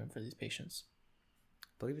line treatment for these patients?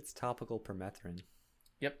 I believe it's topical permethrin.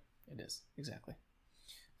 Yep, it is. Exactly.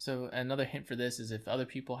 So another hint for this is if other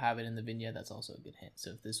people have it in the vignette, that's also a good hint.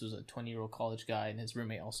 So if this was a 20-year-old college guy and his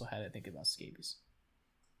roommate also had it, think about scabies.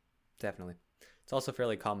 Definitely. It's also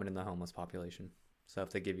fairly common in the homeless population. So if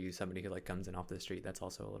they give you somebody who like comes in off the street, that's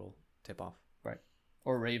also a little tip off. Right.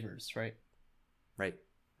 Or ravers, right? Right.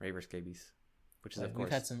 Raver scabies, which is Like, of course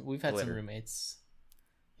we've had some glitter. roommates.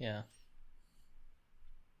 Yeah.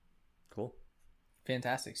 Cool.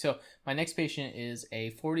 Fantastic. So my next patient is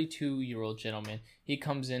a 42-year-old gentleman. He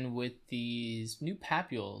comes in with these new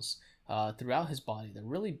papules throughout his body. They're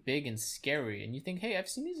really big and scary. And you think, hey, I've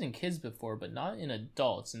seen these in kids before, but not in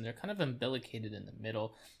adults. And they're kind of umbilicated in the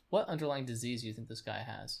middle. What underlying disease do you think this guy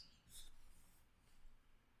has?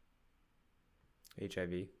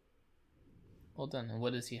 HIV. Well done. And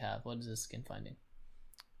what does he have? What is his skin finding?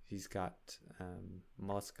 He's got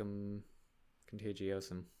molluscum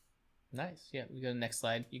contagiosum. Nice. Yeah, we go to the next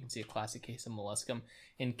slide. You can see a classic case of molluscum.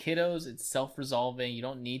 In kiddos, it's self-resolving. You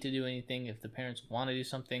don't need to do anything. If the parents want to do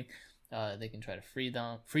something, they can try to freeze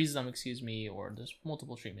them, or there's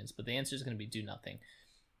multiple treatments. But the answer is going to be do nothing.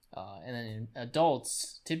 And then in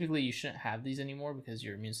adults, typically you shouldn't have these anymore because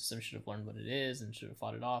your immune system should have learned what it is and should have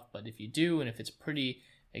fought it off. But if you do, and if it's pretty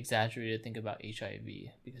exaggerated, think about HIV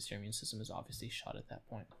because your immune system is obviously shot at that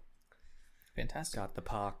point. Fantastic. Got the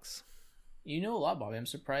pox. You know a lot, Bobby. I'm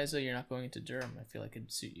surprised that you're not going into derm. I feel like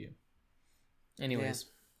it'd suit you. Anyways,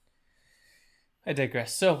 I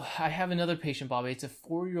digress. So I have another patient, Bobby. It's a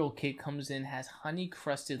 4-year-old kid, comes in, has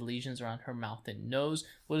honey-crusted lesions around her mouth and nose.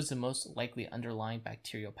 What is the most likely underlying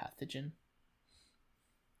bacterial pathogen?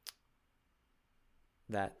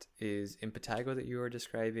 That is impetigo that you are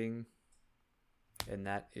describing, and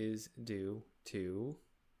that is due to,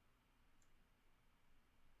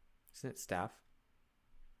 isn't it staph?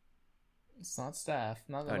 It's not staph.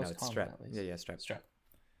 Not the most it's common, strep. at least. Yeah, strep. Strep.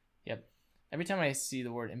 Yep. Every time I see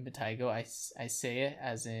the word impetigo, I say it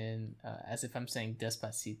as if I'm saying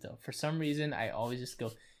despacito. For some reason, I always just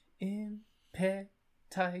go impetigo.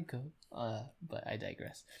 But I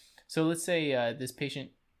digress. So let's say this patient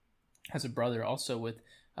has a brother also with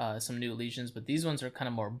some new lesions, but these ones are kind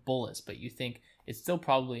of more bullous. But you think it's still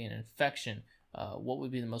probably an infection. What would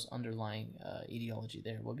be the most underlying etiology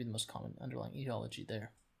there? What would be the most common underlying etiology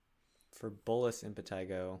there? For bullous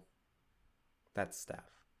impetigo, that's staph.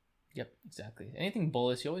 Yep, exactly. Anything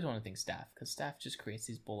bullous, you always want to think staph because staph just creates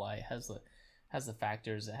these bulli. It has the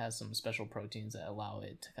factors. It has some special proteins that allow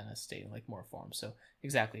it to kind of stay like more form. So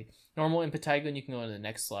exactly, normal impetigo, and you can go to the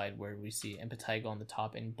next slide where we see impetigo on the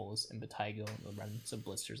top and bullous impetigo and the remnants of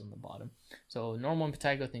blisters on the bottom. So normal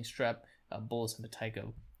impetigo, think strep. Bullous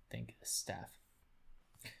impetigo, think staph.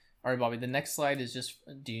 All right, Bobby. The next slide is just,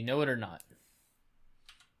 do you know it or not?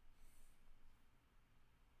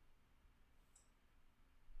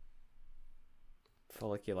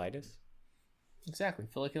 Folliculitis? Exactly,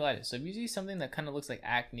 folliculitis. So if you see something that kind of looks like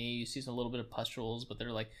acne, you see a little bit of pustules, but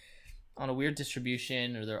they're like on a weird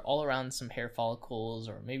distribution, or they're all around some hair follicles,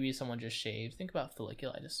 or maybe someone just shaved, think about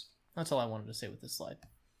folliculitis. That's all I wanted to say with this slide.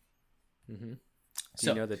 Mm-hmm. Do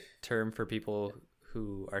you know the term for people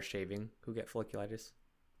who are shaving who get folliculitis?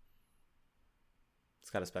 It's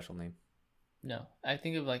got a special name. No, I'm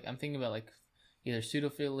thinking about like either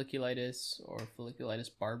pseudofolliculitis or folliculitis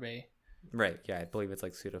barbae. Right, yeah, I believe it's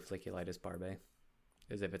like pseudofolliculitis barbae,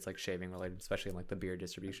 as if it's like shaving related, especially in like the beard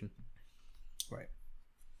distribution. Right.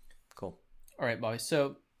 Cool. All right, Bobby.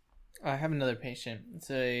 So I have another patient.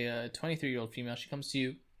 It's a 23-year-old female. She comes to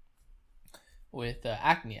you with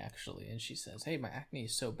acne, actually, and she says, hey, my acne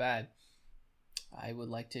is so bad. I would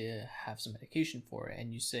like to have some medication for it.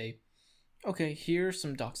 And you say, okay, here's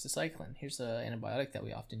some doxycycline. Here's an antibiotic that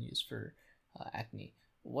we often use for acne.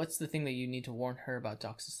 What's the thing that you need to warn her about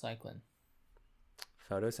doxycycline?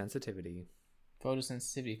 Photosensitivity.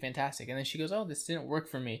 Photosensitivity. Fantastic. And then she goes, oh, this didn't work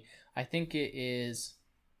for me. I think it is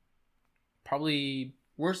probably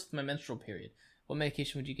worse with my menstrual period. What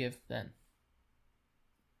medication would you give then?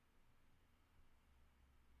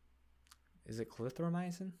 Is it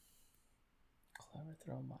clarithromycin?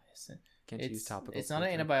 Clarithromycin. Can't you use topical? It's not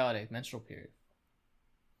an antibiotic. Menstrual period.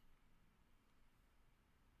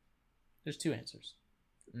 There's two answers,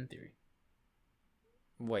 in theory.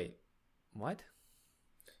 Wait, what?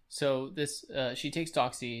 So this, she takes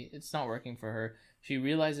Doxy. It's not working for her. She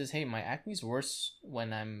realizes, hey, my acne's worse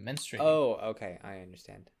when I'm menstruating. Oh, okay, I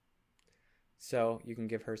understand. So you can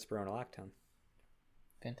give her spironolactone.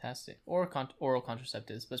 Fantastic. Or oral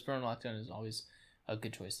contraceptives, but spironolactone is always a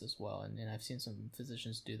good choice as well. And I've seen some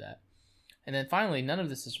physicians do that. And then finally, none of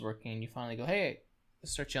this is working. And you finally go, hey,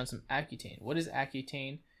 let's start you on some Accutane. What is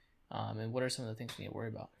Accutane? And what are some of the things we need to worry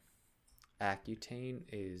about? Accutane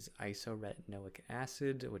is isoretinoic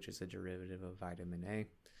acid, which is a derivative of vitamin A.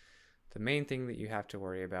 The main thing that you have to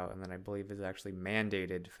worry about, and that I believe is actually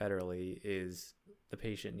mandated federally, is the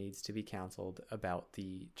patient needs to be counseled about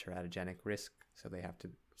the teratogenic risk. So they have to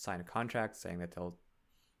sign a contract saying that they'll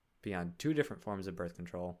be on 2 different forms of birth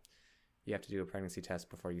control. You have to do a pregnancy test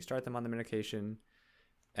before you start them on the medication.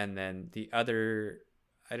 And then the other,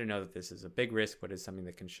 I don't know that this is a big risk, but is something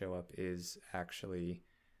that can show up, is actually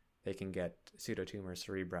they can get pseudotumor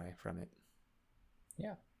cerebri from it.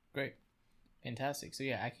 Yeah, great. Fantastic. So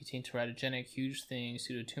yeah, Accutane teratogenic, huge thing.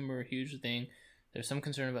 Pseudotumor, huge thing. There's some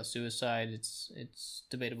concern about suicide. It's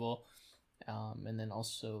debatable. And then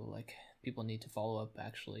also, like, people need to follow up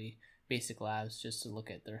actually basic labs just to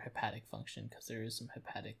look at their hepatic function, because there is some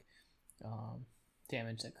hepatic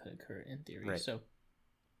damage that could occur in theory. Right. So,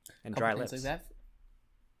 And couple dry things lips. like that.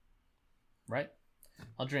 Right.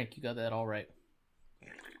 I'll drink. You got that all right.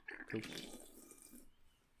 Cool.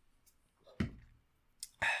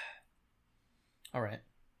 All right.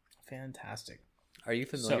 Fantastic. Are you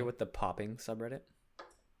familiar So- with the popping subreddit?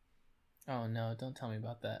 Oh no, don't tell me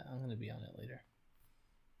about that. I'm gonna be on it later.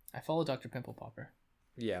 I follow Dr. Pimple Popper.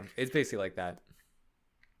 Yeah, it's basically like that.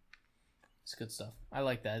 It's good stuff. I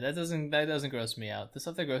like that. That doesn't gross me out. The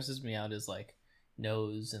stuff that grosses me out is like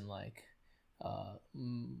nose and like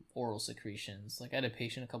oral secretions. Like I had a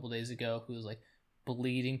patient a couple days ago who was like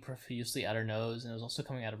bleeding profusely out her nose, and it was also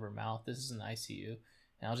coming out of her mouth. This is in the ICU,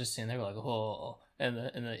 and I was just sitting there like, oh, and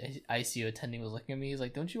the ICU attending was looking at me. He's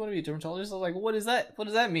like, "Don't you want to be a dermatologist?" I was like, "What is that? What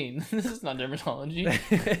does that mean? This is not dermatology."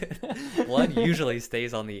 Blood usually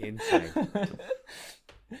stays on the inside.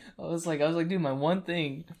 I was like, dude, my one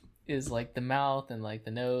thing is like the mouth and like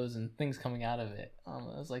the nose and things coming out of it. I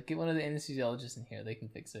was like, get one of the anesthesiologists in here; they can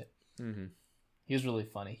fix it. Mm-hmm. He was really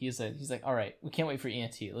funny. He's like, all right, we can't wait for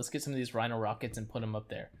ENT. Let's get some of these rhino rockets and put them up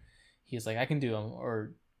there. He's like, I can do them.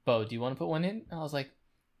 Or Bo, do you want to put one in? And I was like,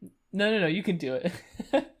 no, you can do it.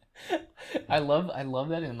 I love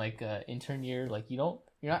that in like intern year. Like you're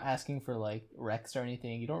not asking for like recs or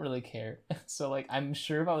anything. You don't really care. So like I'm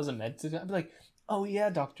sure if I was a med student, I'd be like, oh yeah,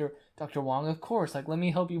 Dr. Wong, of course. Like let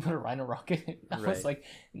me help you put a rhino rocket in. I was Right. like,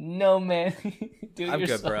 no man, do it I'm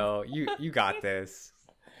yourself. good, bro. You got this.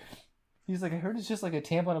 He's like, I heard it's just like a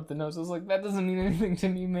tampon up the nose. I was like, that doesn't mean anything to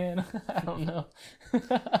me, man. I don't know.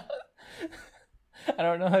 I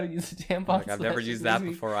don't know how to use a tampon. Like, so I've never just used that leaves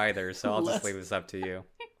me- before either, so I'll less- just leave this up to you.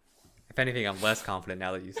 If anything, I'm less confident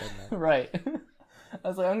now that you said that. Right. I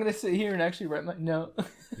was like, I'm going to sit here and actually write my note.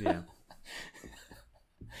 Yeah.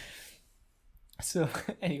 So,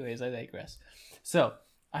 anyways, I digress. So,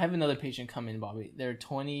 I have another patient come in, Bobby. They're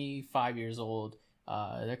 25 years old.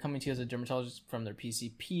 They're coming to you as a dermatologist from their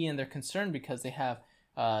PCP, and they're concerned because they have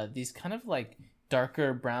these kind of like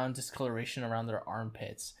darker brown discoloration around their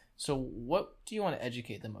armpits. So, what do you want to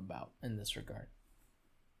educate them about in this regard?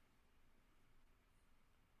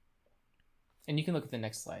 And you can look at the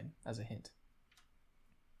next slide as a hint.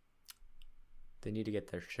 They need to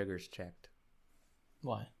get their sugars checked.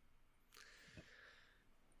 Why?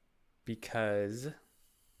 Because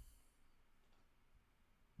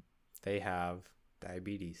they have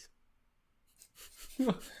diabetes.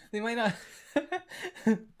 They might not.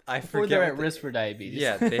 I Or forget. they're what at risk for diabetes.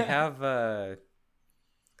 Yeah, they have.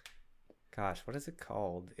 Gosh, what is it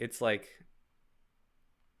called? It's like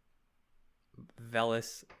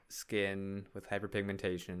vellus skin with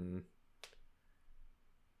hyperpigmentation.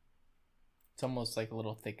 It's almost like a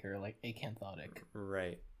little thicker, like acanthotic.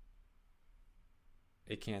 Right.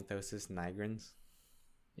 Acanthosis nigrans.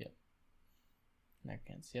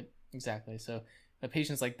 Necrans. Yep, exactly. So the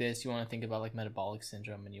patients like this, you want to think about like metabolic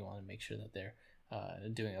syndrome, and you want to make sure that they're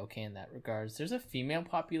doing okay in that regards. There's a female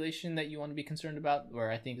population that you want to be concerned about,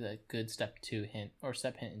 where I think a good step 2 hint or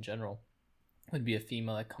step hint in general would be a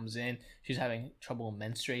female that comes in. She's having trouble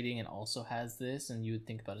menstruating and also has this, and you would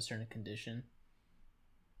think about a certain condition.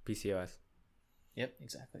 PCOS. Yep,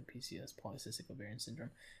 exactly. PCOS, polycystic ovarian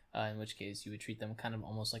syndrome. In which case, you would treat them kind of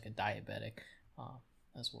almost like a diabetic,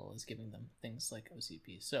 as well as giving them things like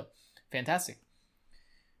OCP. So, fantastic.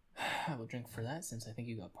 I will drink for that since I think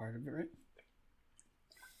you got part of it, right?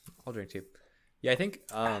 I'll drink too. Yeah, I think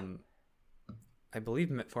I believe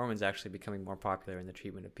metformin's actually becoming more popular in the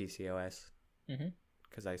treatment of PCOS. Mm-hmm.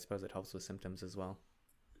 Because I suppose it helps with symptoms as well.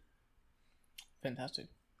 Fantastic.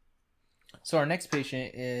 So our next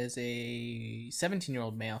patient is a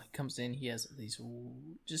 17-year-old male. He comes in. He has these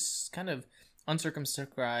just kind of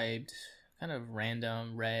uncircumscribed, kind of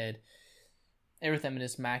random red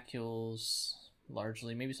erythematous macules,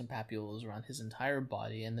 largely, maybe some papules around his entire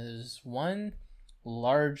body. And there's one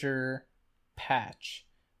larger patch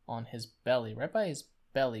on his belly, right by his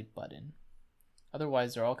belly button.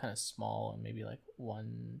 Otherwise, they're all kind of small and maybe like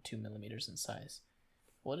 1-2 millimeters in size.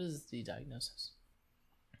 What is the diagnosis?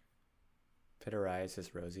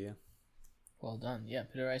 Pityriasis rosea. Well done. Yeah,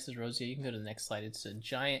 pityriasis rosea. You can go to the next slide. It's a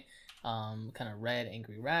giant kind of red,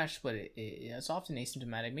 angry rash, but it's often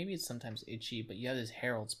asymptomatic. Maybe it's sometimes itchy, but you have this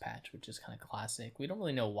Harold's patch, which is kind of classic. We don't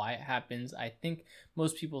really know why it happens. I think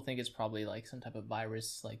most people think it's probably like some type of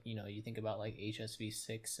virus. Like, you know, you think about like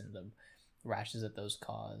HSV6 and the rashes that those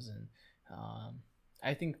cause. And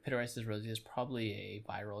I think pityriasis rosea is probably a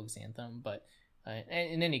viral xanthan, but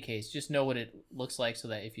in any case, just know what it looks like so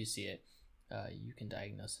that if you see it, you can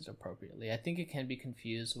diagnose it appropriately. I think it can be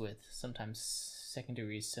confused with sometimes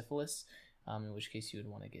secondary syphilis, in which case you would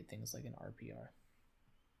want to get things like an RPR.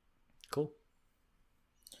 Cool.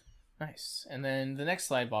 Nice. And then the next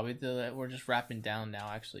slide, Bobby, we're just wrapping down now.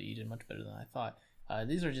 Actually, you did much better than I thought.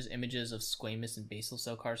 These are just images of squamous and basal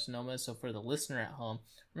cell carcinomas. So for the listener at home,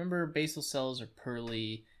 remember basal cells are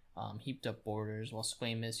pearly, heaped up borders, while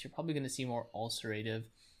squamous, you're probably going to see more ulcerative.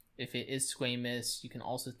 If it is squamous, you can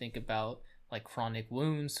also think about like chronic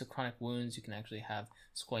wounds. So chronic wounds, you can actually have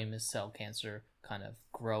squamous cell cancer kind of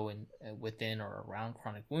grow within or around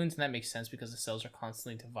chronic wounds, and that makes sense because the cells are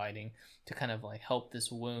constantly dividing to kind of like help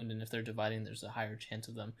this wound, and if they're dividing, there's a higher chance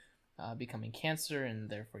of them becoming cancer, and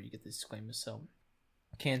therefore you get these squamous cell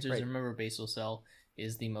cancers. Right. Remember, basal cell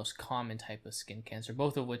is the most common type of skin cancer,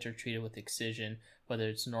 both of which are treated with excision, whether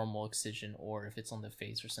it's normal excision or if it's on the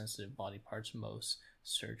face or sensitive body parts, most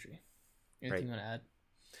surgery. Anything Right. you want to add?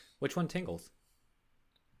 Which one tingles?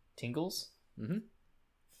 Tingles? Mm-hmm.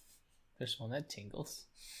 There's one that tingles.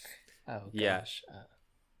 Oh Yeah. gosh.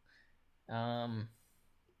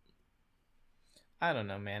 I don't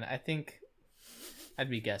know, man. I think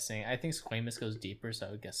I'd be guessing. I think squamous goes deeper, so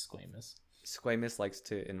I would guess squamous. Squamous likes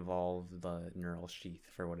to involve the neural sheath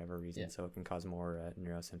for whatever reason, Yeah. so it can cause more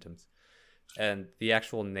neurosymptoms. And the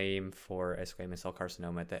actual name for a squamous cell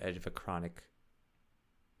carcinoma at the edge of a chronic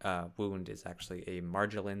wound is actually a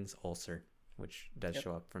Marjolin's ulcer, which does Yep.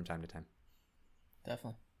 show up from time to time.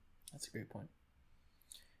 Definitely. That's a great point.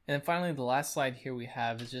 And then finally, the last slide here we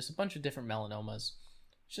have is just a bunch of different melanomas.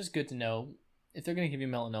 It's just good to know if they're going to give you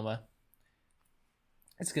melanoma,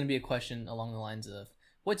 it's going to be a question along the lines of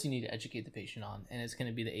what do you need to educate the patient on? And it's going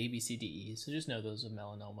to be the A, B, C, D, E. So just know those of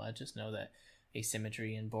melanoma. Just know that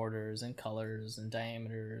asymmetry and borders and colors and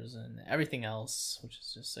diameters and everything else, which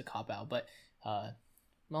is just a cop-out. But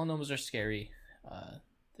melanomas are scary.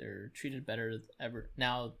 They're treated better ever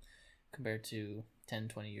now compared to 10,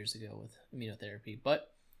 20 years ago with immunotherapy.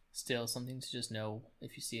 But still something to just know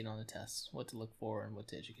if you see it on the test, what to look for and what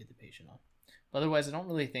to educate the patient on. But otherwise, I don't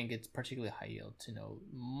really think it's particularly high yield to know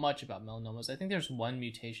much about melanomas. I think there's one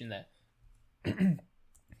mutation that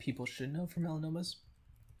people should know for melanomas.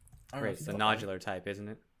 I don't know Right, if it's you the know about nodular type, isn't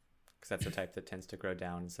it? Because that's the type that tends to grow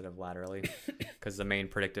down instead of laterally. Because the main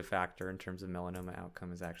predictive factor in terms of melanoma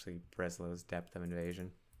outcome is actually Breslow's depth of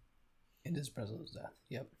invasion. It is Breslow's death.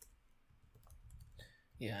 Yep.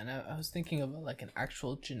 Yeah, and I was thinking of like an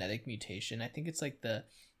actual genetic mutation. I think it's like the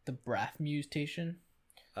BRAF mutation,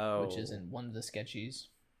 Oh, which is in one of the sketchies.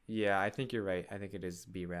 yeah, I think you're right. I think it is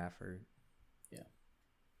BRAF or Yeah.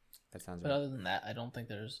 That sounds But right. other than that, I don't think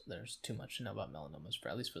there's too much to know about melanomas, for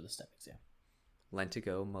at least for the STEM exam.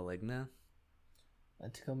 Lentigo maligna.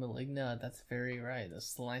 Lentigo maligna, that's very right.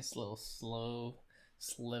 That's a nice little slow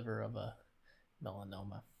sliver of a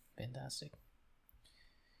melanoma. Fantastic.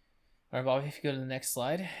 All right, Bobby, if you go to the next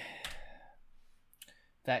slide.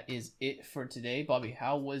 That is it for today. Bobby,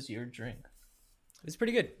 how was your drink? It's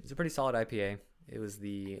pretty good. It's a pretty solid IPA. It was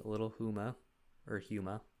the Little Huma, or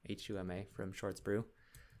Huma, H-U-M-A, from Shorts Brew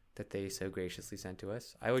that they so graciously sent to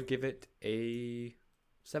us. I would give it a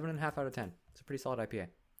 7.5 out of 10. It's a pretty solid IPA.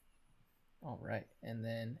 All right. And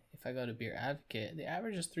then if I go to Beer Advocate, the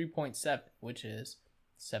average is 3.7, which is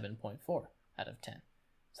 7.4 out of 10.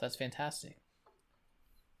 So that's fantastic.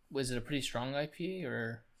 Was it a pretty strong IPA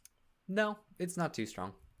or? No, it's not too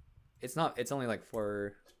strong. It's not. It's only like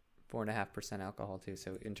 4.5% alcohol too.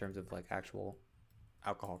 So in terms of like actual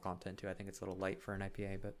alcohol content too, I think it's a little light for an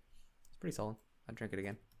IPA, but it's pretty solid. I'd drink it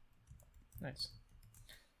again. Nice.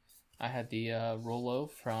 I had the Rolo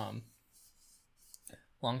from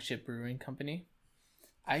Longship Brewing Company.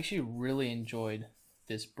 I actually really enjoyed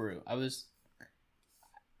this brew.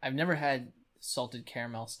 I've never had salted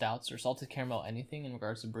caramel stouts or salted caramel anything in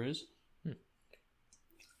regards to brews.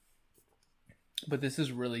 But this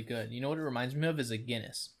is really good. You know what it reminds me of is a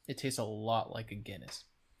Guinness. It tastes a lot like a Guinness.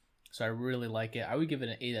 So I really like it. I would give it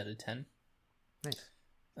an 8 out of 10. Nice.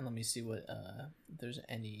 And let me see what if there's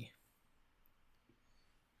any.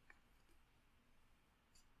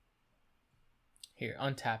 Here,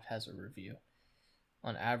 Untapped has a review.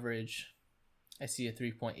 On average, I see a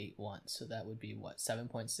 3.81. So that would be what,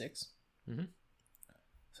 7.6? Mm-hmm.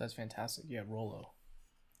 So that's fantastic. Yeah, Rolo.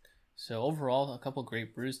 So overall, a couple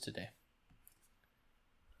great brews today.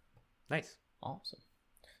 Nice. Awesome.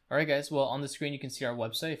 All right, guys. Well, on the screen, you can see our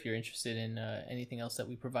website if you're interested in anything else that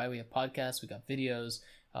we provide. We have podcasts, we got videos,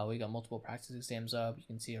 We got multiple practice exams up. You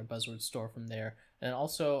can see our buzzword store from there, and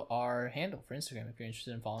also our handle for Instagram. If you're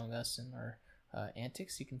interested in following us and our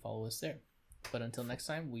antics, you can follow us there. But until next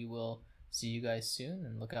time, we will see you guys soon,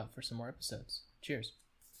 and look out for some more episodes. Cheers.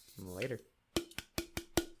 Later.